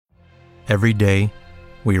Every day,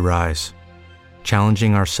 we rise,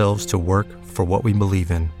 challenging ourselves to work for what we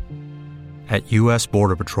believe in. At U.S.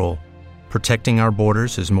 Border Patrol, protecting our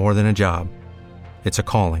borders is more than a job. It's a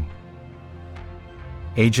calling.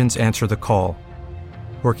 Agents answer the call,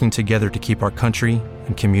 working together to keep our country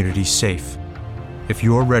and communities safe. If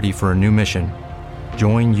you're ready for a new mission,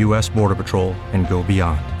 join U.S. Border Patrol and go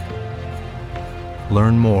beyond.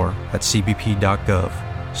 Learn more at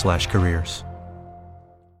cbp.gov/careers.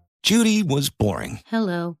 Judy was boring.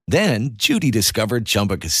 Hello. Then Judy discovered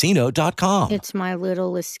ChumbaCasino.com. It's my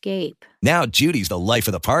little escape. Now Judy's the life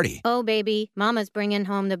of the party. Oh, baby, mama's bringing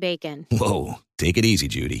home the bacon. Whoa, take it easy,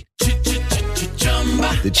 Judy.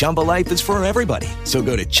 The Chumba life is for everybody. So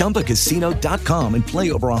go to ChumbaCasino.com and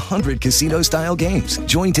play over 100 casino-style games.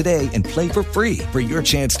 Join today and play for free for your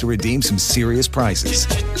chance to redeem some serious prizes.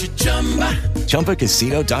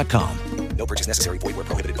 ChumbaCasino.com. No purchase necessary. Void where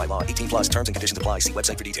prohibited by law. 18+ terms and conditions apply. See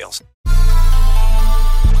website for details.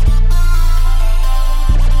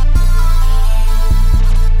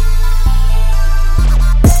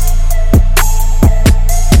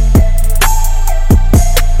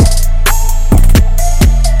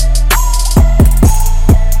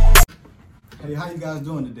 Hey, how you guys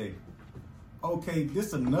doing today? Okay, this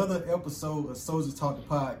is another episode of Soldiers Talk the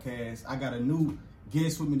Podcast. I got a new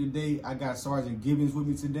guest with me today. I got Sergeant Givens with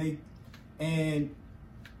me today. And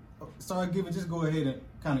Sergeant Givens, just go ahead and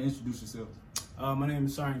kind of introduce yourself. My name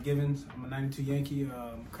is Sergeant Givens. I'm a 92 Yankee,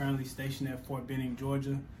 currently stationed at Fort Benning,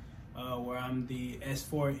 Georgia, where I'm the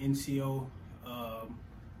S4 NCO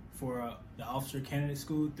for the Officer Candidate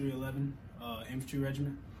School, 311 Infantry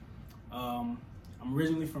Regiment. I'm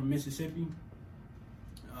originally from Mississippi.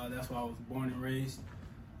 That's where I was born and raised.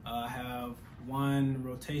 I have one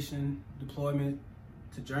rotation deployment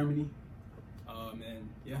to Germany. And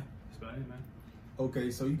yeah, that's about it, man.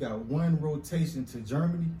 Okay, so you got one rotation to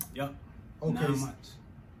Germany? Yep. Okay. 9 months.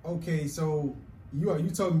 Okay, so you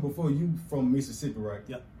told me before you from Mississippi, right?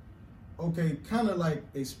 Yep. Okay, kind of like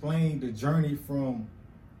explain the journey from,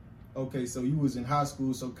 okay, so you was in high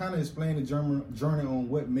school, so kind of explain the journey on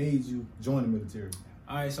what made you join the military.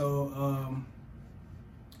 All right, so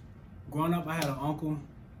growing up, I had an uncle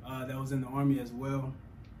that was in the Army as well.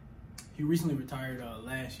 He recently retired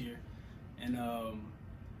last year. And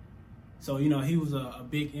so, you know, he was a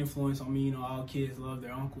big influence on me. You know, all kids love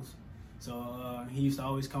their uncles. So he used to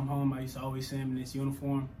always come home. I used to always see him in his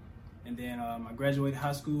uniform. And then I graduated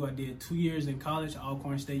high school. I did 2 years in college,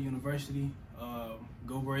 Alcorn State University.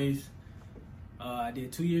 Go Braves. I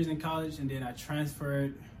did 2 years in college, and then I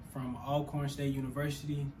transferred from Alcorn State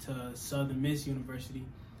University to Southern Miss University.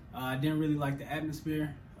 I didn't really like the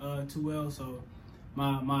atmosphere too well, so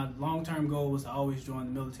my long-term goal was to always join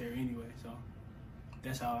the military anyway. So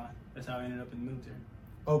that's how I ended up in the military.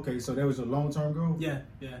 Okay, so that was your long-term goal? Yeah.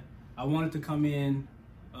 I wanted to come in.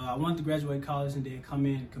 I wanted to graduate college and then come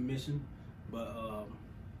in commission, but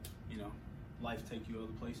you know, life takes you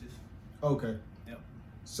other places. Okay. Yep.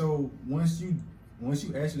 So once you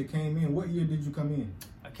actually came in, what year did you come in?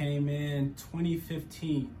 I came in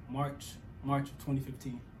 2015, March of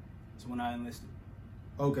 2015. That's when I enlisted.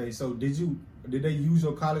 Okay, so did they use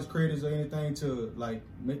your college credits or anything to like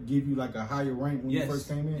give you like a higher rank when you first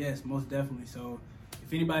came in? Yes, most definitely. So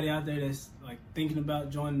if anybody out there that's like thinking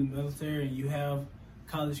about joining the military and you have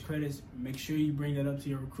college credits, make sure you bring that up to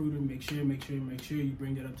your recruiter. Make sure you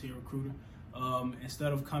bring that up to your recruiter.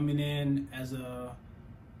 Instead of coming in as a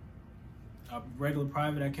regular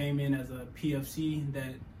private, I came in as a PFC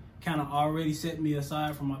that kind of already set me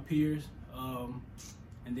aside from my peers.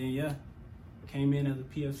 And then, came in as a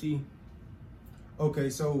PFC. Okay,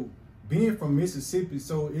 so being from Mississippi,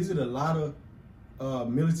 so is it a lot of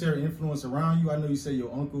military influence around you? I know you say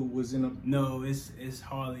your uncle was in a... No, it's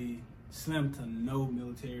hardly slim to no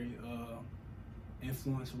military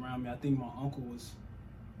influence around me. I think my uncle was...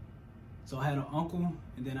 So I had an uncle,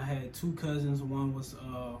 and then I had two cousins. One was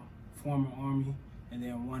former Army, and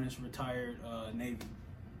then one is retired Navy.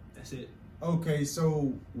 That's it. Okay,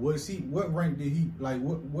 so was he? What rank did he like?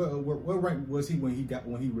 What rank was he when he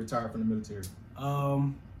retired from the military?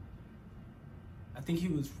 I think he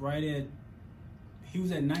was He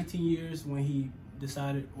was at 19 years when he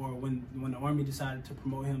decided, or when the Army decided to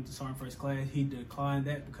promote him to Sergeant First Class. He declined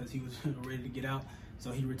that because he was ready to get out,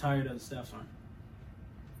 so he retired as a staff sergeant.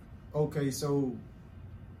 Okay, so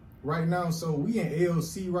right now, so we in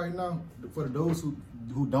ALC right now. For those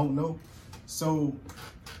who don't know, so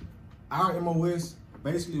our MOS,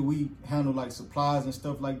 basically we handle like supplies and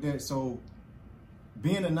stuff like that. So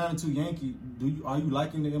being a 92 Yankee, are you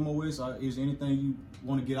liking the MOS, or is there anything you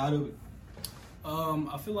want to get out of it?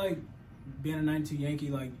 I feel like being a 92 Yankee,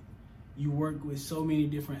 like you work with so many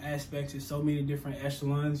different aspects and so many different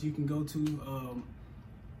echelons you can go to.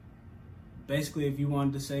 Basically, if you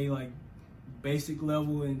wanted to say like basic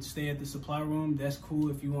level and stay at the supply room, that's cool.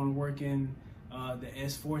 If you want to work in the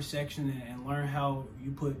S4 section and learn how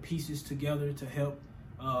you put pieces together to help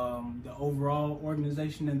the overall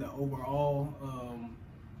organization and the overall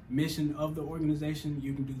mission of the organization,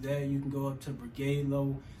 you can do that. You can go up to brigade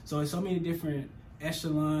level. So it's so many different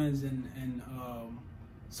echelons and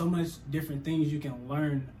so much different things you can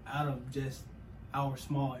learn out of just our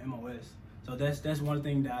small MOS. So that's one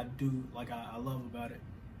thing that I do, like I love about it.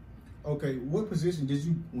 Okay, what position did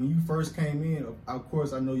you, when you first came in, of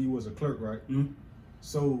course I know you was a clerk, right? Mm-hmm.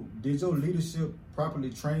 So did your leadership properly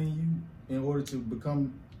train you in order to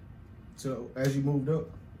become, as you moved up?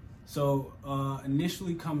 So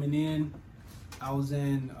initially coming in, I was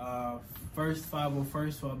in first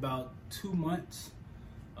 501st for about 2 months.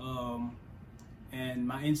 And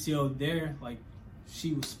my NCO there, like,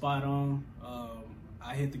 she was spot on.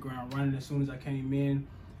 I hit the ground running as soon as I came in.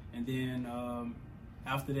 And then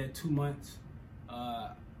after that 2 months, I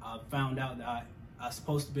found out that I was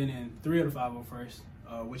supposed to have been in 3 of the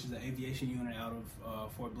 501st, which is an aviation unit out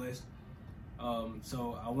of Fort Bliss.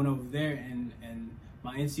 So I went over there, and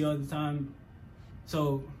my NCO at the time,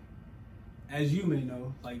 so as you may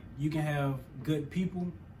know, like, you can have good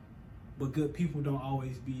people, but good people don't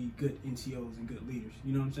always be good NCOs and good leaders.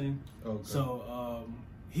 You know what I'm saying? Okay. So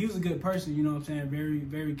he was a good person, you know what I'm saying? Very,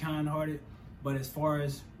 very kind-hearted. But as far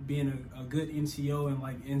as being a good NCO and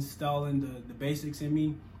like installing the basics in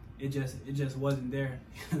me, it just wasn't there.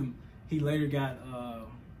 He later got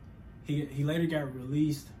he later got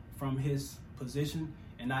released from his position,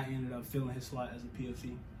 and I ended up filling his slot as a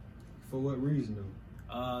PFC. For what reason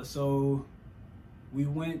though? So we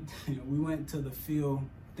went to the field.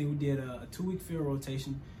 I think we did a 2-week field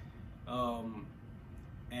rotation,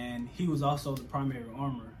 and he was also the primary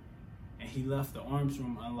armorer, and he left the arms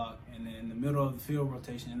room unlocked. And then in the middle of the field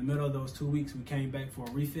rotation, in the middle of those 2 weeks, we came back for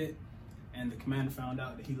a refit, and the commander found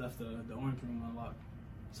out that he left the arms room unlocked.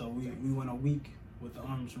 So we went a week with the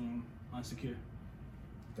arms room unsecure.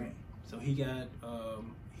 Dang. So he got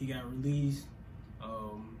released.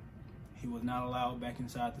 He was not allowed back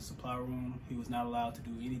inside the supply room. He was not allowed to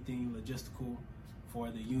do anything logistical for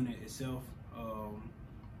the unit itself.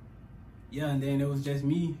 Yeah, and then it was just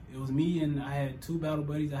me. It was me, and I had 2 battle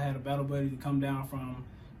buddies. I had a battle buddy to come down from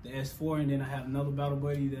the S4, and then I had another battle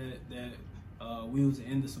buddy that we was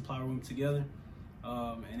in the supply room together.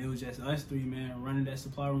 And it was just us 3, man, running that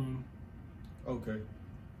supply room. Okay.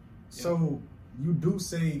 So you do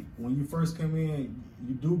say when you first come in,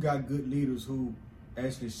 you do got good leaders who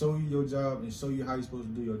actually show you your job and show you how you're supposed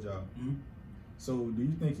to do your job. Mm-hmm. So do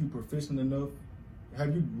you think you're proficient enough?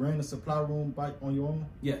 Have you ran a supply room bike on your own?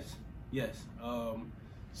 Yes.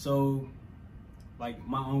 So like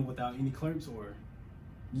my own without any clerks, or?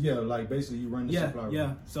 Yeah, like basically you run the supply room.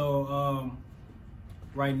 Yeah. So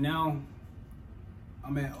right now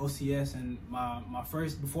I'm at OCS, and my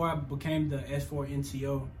first, before I became the S4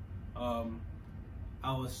 NCO,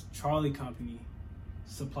 I was Charlie Company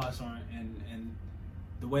supply sergeant, and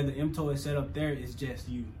the way the MTO is set up there is just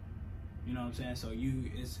you. You know what I'm saying? So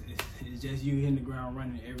it's just you hitting the ground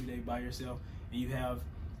running every day by yourself, and you have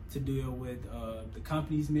to deal with the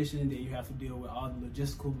company's mission, then you have to deal with all the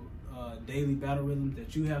logistical daily battle rhythms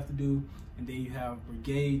that you have to do, and then you have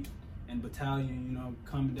brigade and battalion, you know,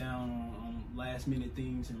 coming down on last minute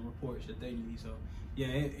things and reports that they need. So yeah,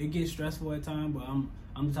 it gets stressful at times, but I'm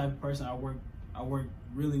the type of person I work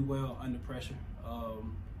really well under pressure,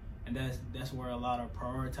 and that's where a lot of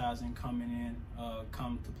prioritizing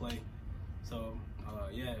come to play. So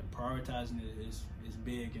yeah, prioritizing is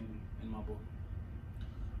big in my book.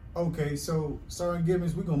 Okay, so Sergeant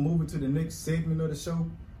Gibbons, we're gonna move into the next segment of the show.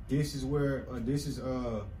 This is where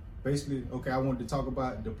basically, okay, I wanted to talk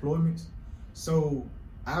about deployments. So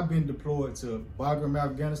I've been deployed to Bagram,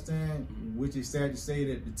 Afghanistan, which is sad to say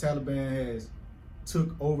that the Taliban has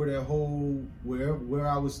took over that whole, where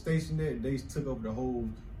I was stationed at, they took over the whole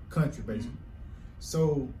country basically.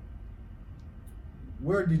 So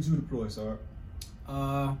where did you deploy, sir?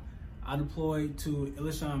 I deployed to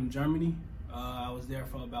Illesheim, Germany. I was there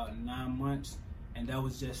for about 9 months, and that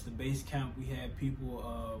was just the base camp. We had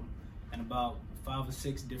people in about 5 or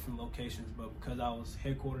 6 different locations, but because I was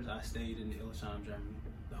headquarters, I stayed in Illesheim, Germany,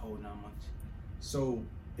 the whole 9 months. So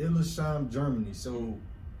Illesheim, Germany. So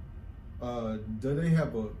do they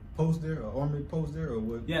have a post there, an army post there, or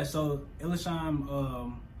what? Yeah. So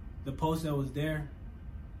Illesheim, the post that was there,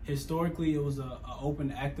 historically it was a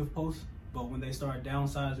open active post. But when they started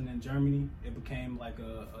downsizing in Germany, it became like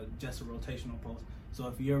just a rotational post. So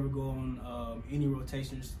if you ever go on any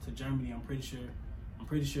rotations to Germany, I'm pretty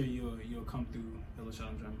sure you'll come through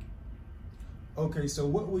Hildesheim, Germany. Okay, so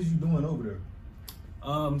what was you doing over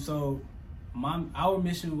there? So our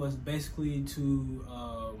mission was basically to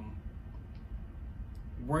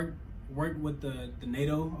work with the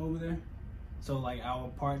NATO over there. So like our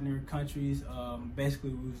partner countries,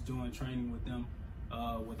 basically we was doing training with them,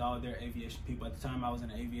 with all their aviation people. At the time I was in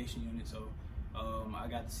the aviation unit, so I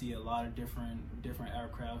got to see a lot of different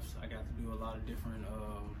aircrafts. I got to do a lot of different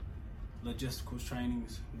logistical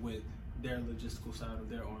trainings with their logistical side of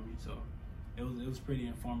their army. So it was pretty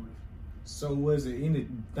informative. So was it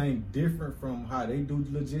anything different from how they do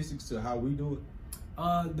logistics to how we do it?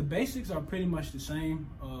 The basics are pretty much the same.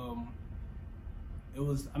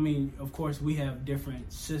 Of course we have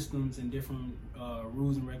different systems and different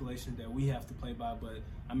rules and regulations that we have to play by, but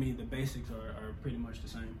the basics are pretty much the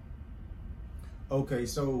same. Okay,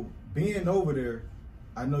 so being over there,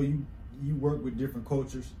 I know you work with different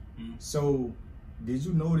cultures. Mm-hmm. So did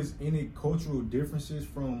you notice any cultural differences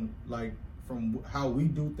from how we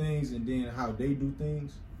do things and then how they do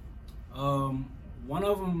things? One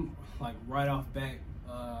of them, like right off back,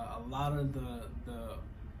 a lot of the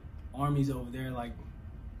armies over there, like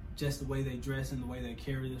just the way they dress and the way they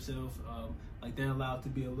carry themselves, like they're allowed to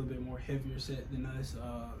be a little bit more heavier set than us.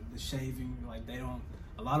 The shaving, like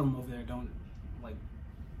a lot of them over there don't like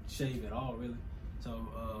shave at all, really.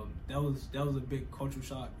 So that was a big cultural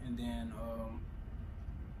shock. And then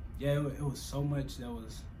it was so much that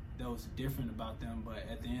was different about them, but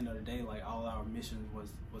at the end of the day, like all our missions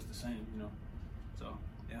was the same, So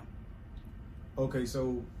yeah. Okay,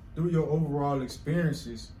 so through your overall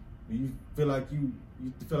experiences, do you feel like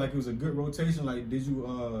it was a good rotation? Like, did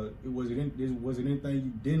you was it anything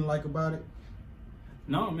you didn't like about it?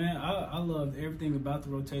 No, man, I loved everything about the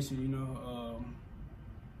rotation.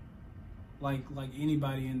 Like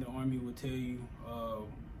anybody in the Army would tell you,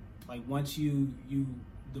 like once you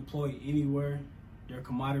deploy anywhere, your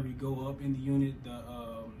camaraderie go up in the unit,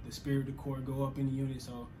 the spirit of the corps go up in the unit.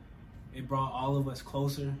 So it brought all of us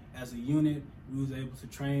closer as a unit. We was able to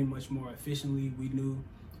train much more efficiently. We knew,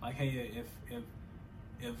 like, hey,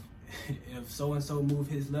 if so and so move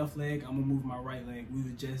his left leg, I'm gonna move my right leg. We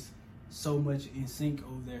were just so much in sync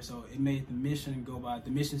over there. So it made the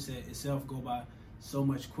mission set itself go by so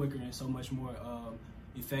much quicker and so much more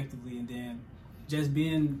effectively. And then just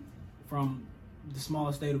being from the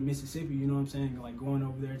small state of Mississippi, you know what I'm saying? Like going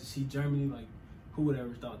over there to see Germany, like who would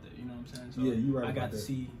ever thought that, you know what I'm saying? So yeah, you're right. I got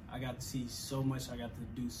to see so much. I got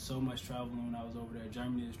to do so much traveling when I was over there.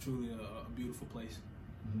 Germany is truly a beautiful place.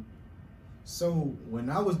 Mm-hmm. So when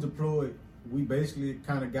I was deployed, we basically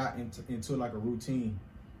kind of got into like a routine.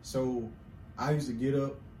 So I used to get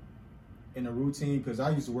up in a routine because I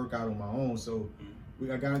used to work out on my own. So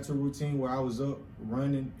I got into a routine where I was up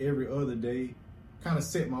running every other day, kind of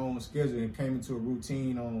set my own schedule and came into a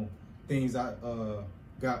routine on things I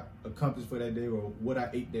got accomplished for that day or what I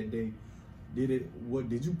ate that day.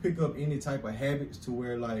 Did you pick up any type of habits to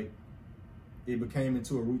where like it became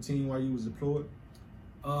into a routine while you was deployed?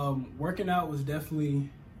 Working out was definitely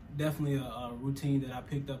a routine that I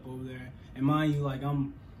picked up over there. And mind you, like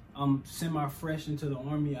I'm semi-fresh into the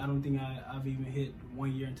Army. I don't think I've even hit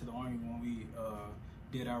 1 year into the Army when we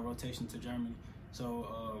did our rotation to Germany.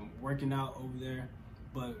 So working out over there,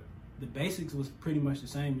 but the basics was pretty much the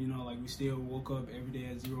same. Like we still woke up every day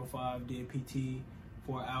at 05, did PT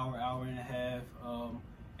for an hour and a half,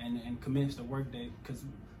 and commenced the work day. Because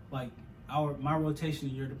like my rotation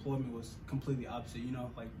in your deployment was completely opposite.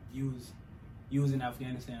 Like you was in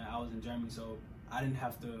Afghanistan, I was in Germany, so I didn't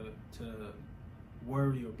have to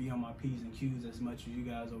worry or be on my P's and Q's as much as you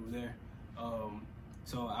guys over there.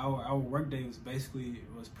 So our work day was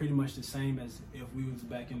pretty much the same as if we was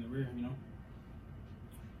back in the rear,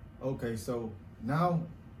 Okay, so now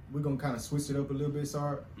we're gonna kind of switch it up a little bit,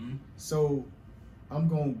 Sard. Mm-hmm. So I'm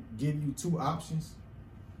gonna give you two options,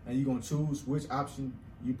 and you're gonna choose which option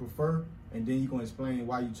you prefer, and then you're gonna explain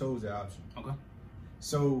why you chose that option. Okay.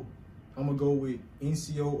 So I'm gonna go with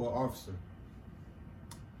NCO or officer.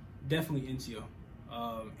 Definitely NCO.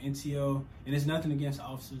 NCO, and it's nothing against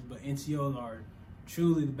officers, but NCOs are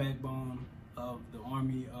truly the backbone of the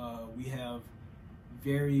Army. We have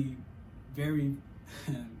very, very,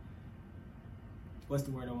 what's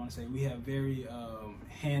the word I want to say? We have very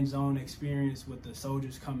hands-on experience with the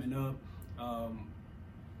soldiers coming up.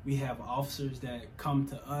 We have officers that come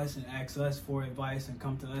to us and ask us for advice and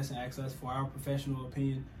come to us and ask us for our professional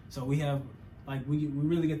opinion. So we have, like, we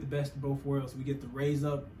really get the best of both worlds. We get to raise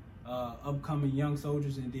up upcoming young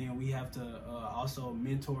soldiers, and then we have to also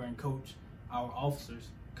mentor and coach our officers,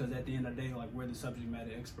 because at the end of the day, like, we're the subject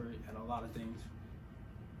matter expert at a lot of things.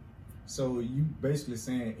 So you basically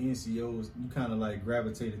saying NCOs, you kind of like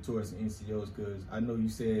gravitated towards the NCOs, because I know you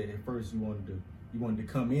said at first you wanted to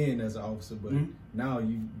come in as an officer, but now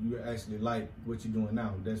you actually like what you're doing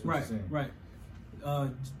now. That's what you're saying. Right.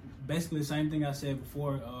 Basically the same thing I said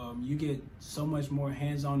before. You get so much more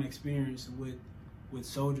hands-on experience with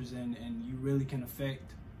soldiers, and you really can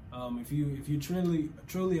affect. If you truly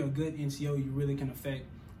a good NCO, you really can affect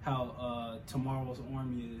how tomorrow's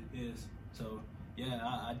Army is. So yeah,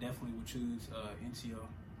 I definitely would choose NCO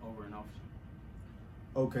over an officer.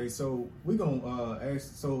 Okay, so we're gonna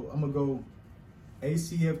ask. So I'm gonna go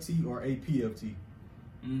ACFT or APFT.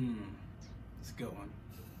 It's a good one.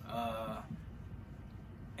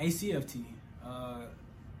 ACFT.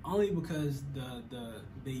 Only because the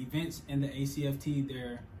events in the ACFT,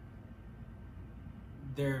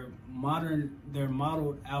 they're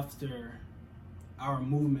modeled after our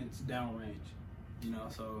movements downrange, you know.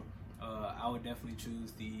 So I would definitely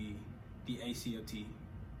choose the ACFT.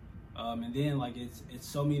 And then, like,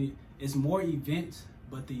 it's more events,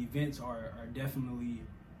 but the events are definitely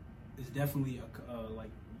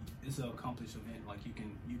it's an accomplished event. Like, you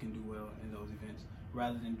can do well in those events,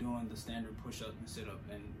 rather than doing the standard push-up and sit-up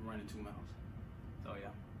and running 2 miles. So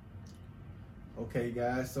yeah. Okay,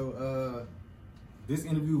 guys. So this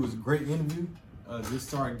interview was a great interview. This is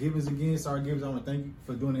Sergeant Gibbons again. Sergeant Gibbons, I want to thank you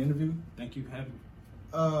for doing the interview. Thank you for having me.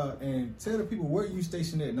 And tell the people, where are you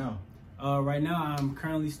stationed at now? Right now, I'm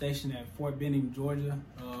currently stationed at Fort Benning, Georgia.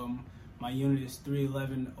 My unit is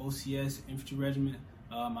 311 OCS Infantry Regiment.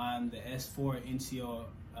 I'm the S4 NCO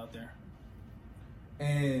out there.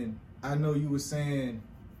 And I know you were saying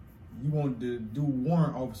you wanted to do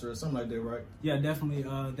warrant officer or something like that, right? Yeah, definitely.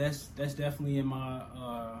 That's definitely in my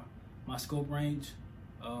my scope range.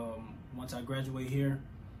 Once I graduate here,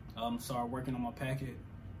 start working on my packet,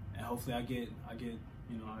 and hopefully I get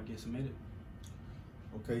submitted.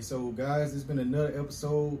 Okay, so guys, it's been another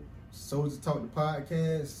episode, Soldier Talk the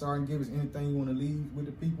Podcast. Sergeant Gibbons, anything you want to leave with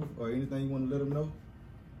the people, or anything you want to let them know?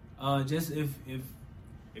 Just if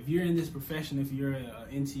you're in this profession, if you're an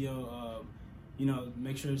NCO,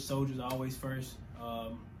 make sure soldiers are always first.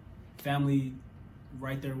 Family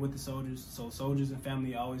right there with the soldiers. So soldiers and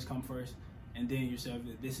family always come first, and then yourself.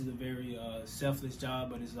 This is a very selfless job,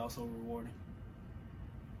 but it's also rewarding.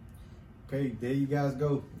 Okay, there you guys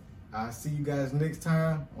go. I'll see you guys next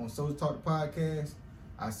time on Soldier Talk the Podcast.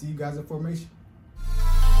 I'll see you guys at formation.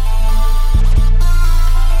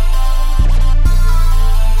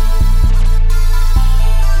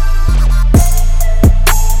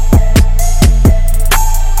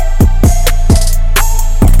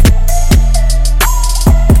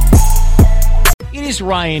 It is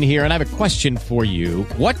Ryan here, and I have a question for you.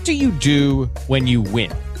 What do you do when you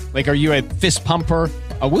win? Like, are you a fist pumper,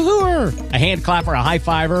 a woohooer, a hand clapper, a high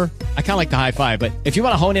fiver? I kind of like the high five, but if you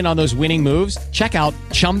want to hone in on those winning moves, check out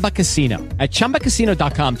Chumba Casino. At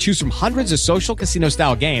ChumbaCasino.com, choose from hundreds of social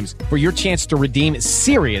casino-style games for your chance to redeem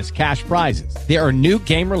serious cash prizes. There are new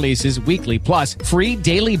game releases weekly, plus free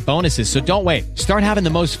daily bonuses. So don't wait. Start having the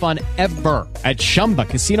most fun ever at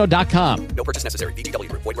ChumbaCasino.com. No purchase necessary. VGW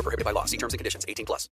Group. Void where prohibited by law. See terms and conditions. 18+.